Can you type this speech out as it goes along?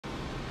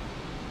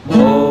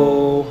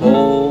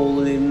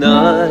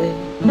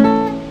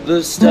night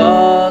the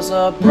stars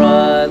are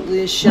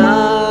brightly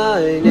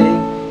shining.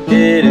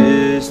 It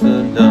is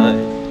the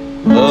night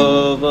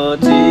of our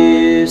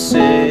dear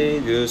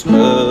Savior's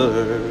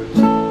birth.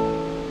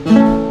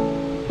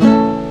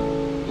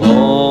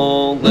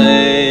 Long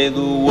lay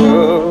the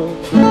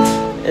world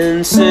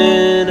in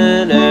sin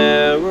and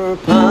error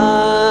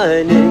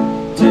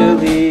pining, till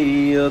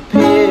He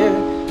appeared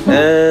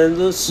and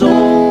the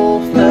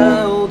soul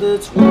felt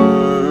its worth.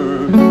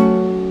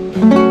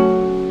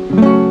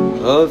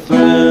 A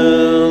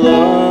thrill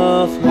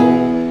of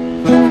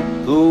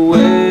hope, the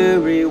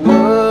weary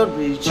world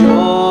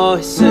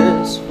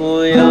rejoices,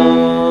 for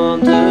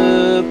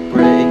yonder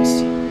breaks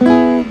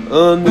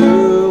a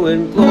new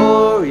and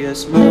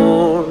glorious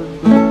morn.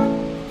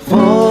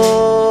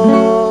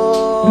 Fall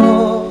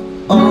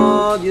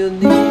on your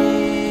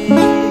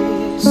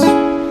knees,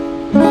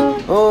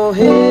 oh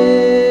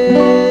hear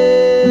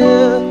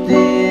the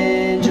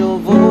angel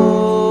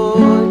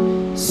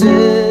voices,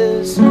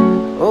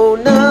 oh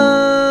night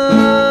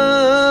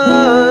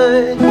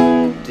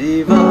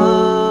divine,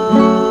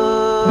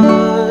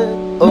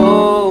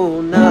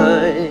 oh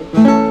night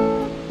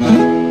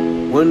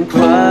when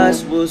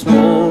Christ was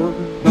born.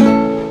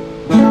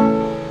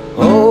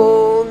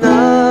 Oh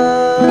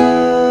night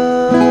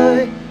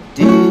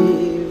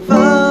divine,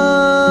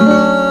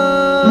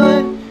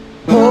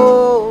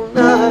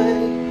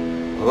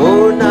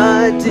 oh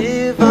night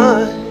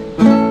divine.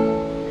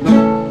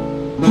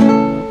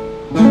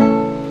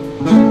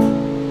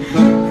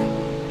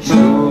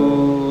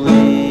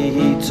 Truly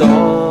He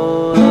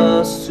taught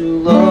us to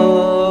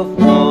love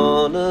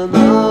one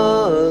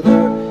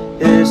another.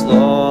 His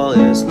law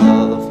is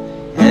love,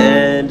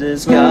 and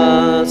His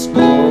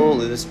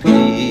gospel is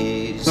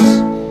peace.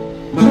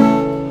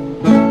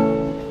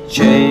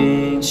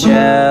 Chains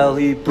shall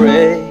He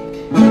break,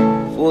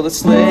 for the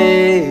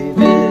slave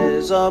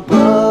is our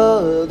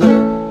brother,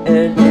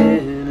 and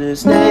in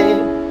His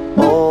name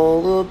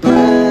all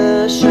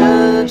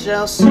oppression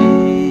shall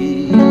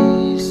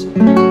cease.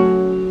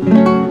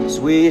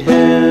 Sweet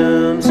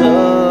hymns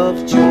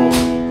of joy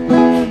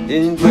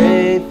in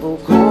grateful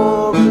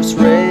chorus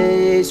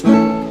raise we,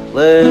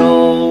 let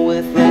all